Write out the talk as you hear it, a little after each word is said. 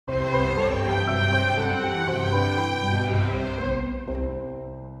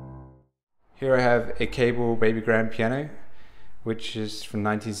Here I have a cable baby grand piano, which is from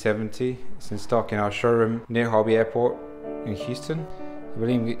 1970. It's in stock in our showroom near Hobby Airport in Houston. I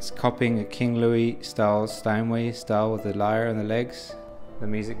believe it's copying a King Louis style, Steinway style, with the lyre on the legs, the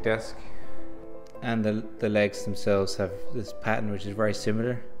music desk, and the legs themselves have this pattern which is very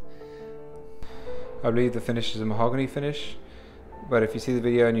similar. I believe the finish is a mahogany finish, but if you see the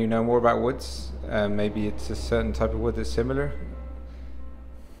video and you know more about woods, maybe it's a certain type of wood that's similar.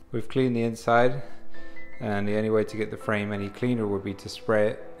 We've cleaned the inside, and the only way to get the frame any cleaner would be to spray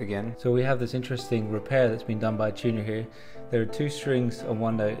it again. So we have this interesting repair that's been done by a tuner here. There are 2 strings on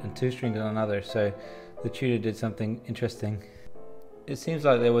one note and 2 strings on another, so the tuner did something interesting. It seems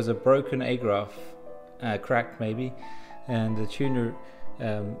like there was a broken A-graph, cracked maybe, and the tuner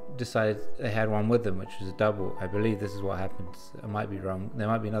decided they had one with them, which was a double. I believe this is what happened. I might be wrong. There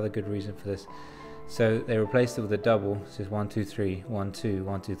might be another good reason for this. So they replaced it with a double. So it's 1 2 3 1 2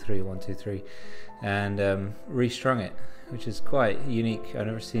 1 2 3 1 2 3, and restrung it, which is quite unique. I've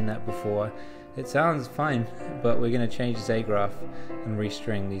never seen that before. It sounds fine, but we're going to change this A-graph and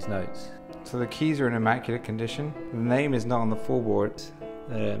restring these notes. So the keys are in immaculate condition. The name is not on the full board.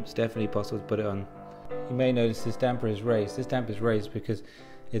 It's definitely possible to put it on. You may notice this damper is raised. This damper is raised because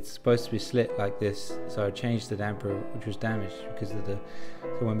it's supposed to be slit like this. So I changed the damper, which was damaged because of so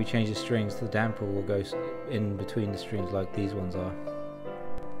when we change the strings, the damper will go in between the strings like these ones are.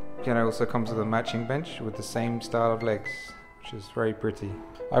 Piano also comes with a matching bench with the same style of legs, which is very pretty.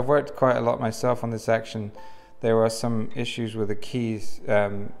 I've worked quite a lot myself on this action. There were some issues with the keys,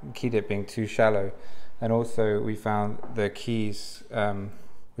 key dip being too shallow, and also we found the keys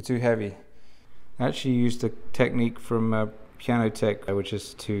were too heavy. I actually used a technique from Piano Tech, which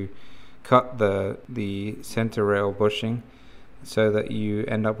is to cut the center rail bushing so that you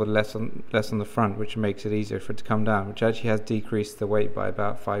end up with less on the front, which makes it easier for it to come down, which actually has decreased the weight by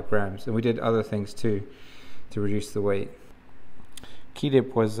about 5 grams. And we did other things too to reduce the weight. Key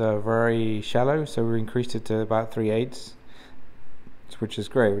dip was very shallow, so we increased it to about 3/8, which is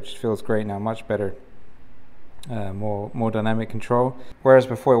great, which feels great now, much better. More dynamic control, whereas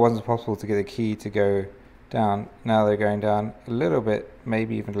before it wasn't possible to get the key to go down. Now they're going down a little bit,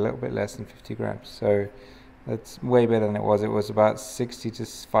 maybe even a little bit less than 50 grams, so that's way better than it was. It was about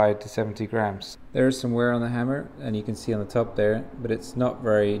 65 to 70 grams. There is some wear on the hammer, and you can see on the top there, but it's not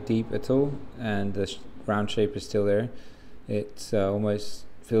very deep at all, and the round shape is still there. It almost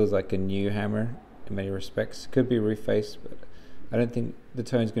feels like a new hammer in many respects. Could be refaced, but I don't think the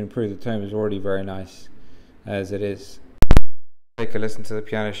tone's going to improve. The tone is already very nice as it is. Take a listen to the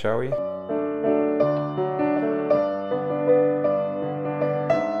piano, shall we?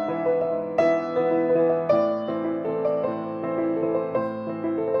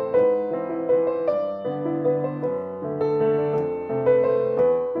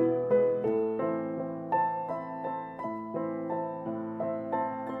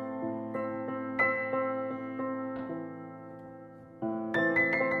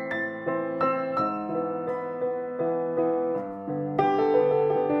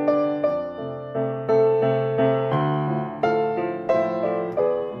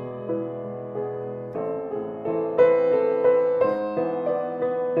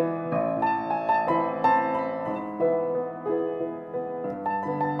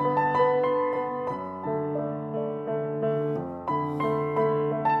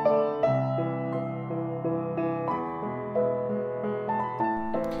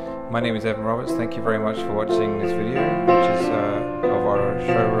 My name is Evan Roberts. Thank you very much for watching this video, which is of our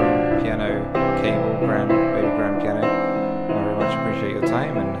showroom piano, cable, baby grand piano. I very much appreciate your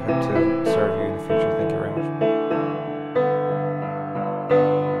time and hope to serve you in the future. Thank you very much.